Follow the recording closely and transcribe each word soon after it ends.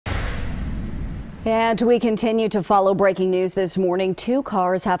And we continue to follow breaking news this morning. Two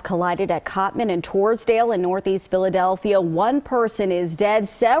cars have collided at Cottman and Torresdale in northeast Philadelphia. One person is dead.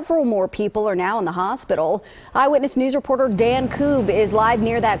 Several more people are now in the hospital. Eyewitness News reporter Dan Koob is live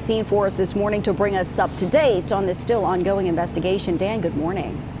near that scene for us this morning to bring us up to date on this still ongoing investigation. Dan, good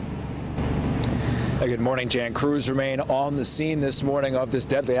morning. Good morning, Jan. Crews remain on the scene this morning of this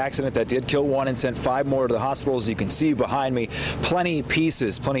deadly accident that did kill one and sent 5 more to the hospital. As you can see behind me, plenty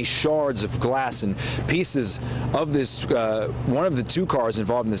shards of glass and pieces of this one of the 2 cars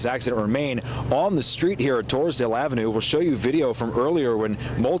involved in this accident remain on the street here at Torresdale Avenue. We'll show you video from earlier when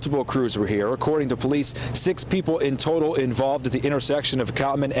multiple crews were here. According to police, 6 people in total involved at the intersection of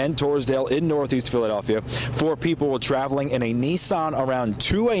Cottman and Torresdale in northeast Philadelphia. 4 people were traveling in a Nissan around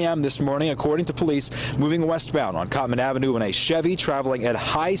 2 a.m. this morning, according to police, moving westbound on Cottman Avenue when a Chevy traveling at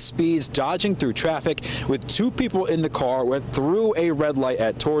high speeds, dodging through traffic with 2 people in the car, went through a red light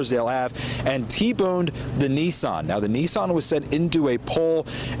at Torresdale Ave and T-boned the Nissan. Now, the Nissan was sent into a pole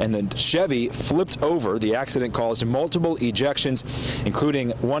and the Chevy flipped over. The accident caused multiple ejections,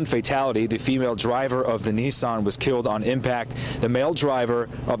 including 1 fatality. The female driver of the Nissan was killed on impact. The male driver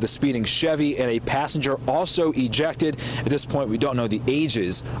of the speeding Chevy and a passenger also ejected. At this point, we don't know the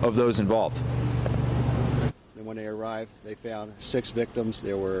ages of those involved. When they arrived, they found 6 victims.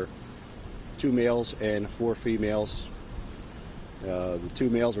 There were 2 males and 4 females. The 2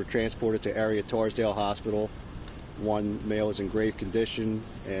 males were transported to area Torresdale Hospital. 1 male is in grave condition,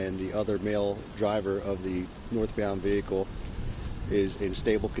 and the other male driver of the northbound vehicle is in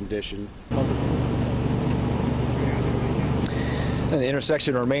stable condition. And the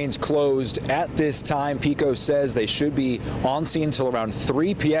intersection remains closed at this time. PECO says they should be on scene until around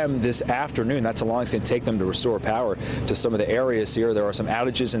 3 p.m. this afternoon. That's how long it's going to take them to restore power to some of the areas here. There are some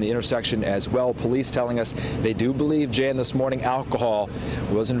outages in the intersection as well. Police telling us they do believe, Jan, this morning alcohol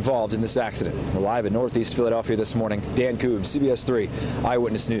was involved in this accident. We're live in northeast Philadelphia this morning. Dan Koob, CBS 3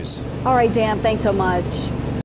 Eyewitness News. All right, Dan, thanks so much.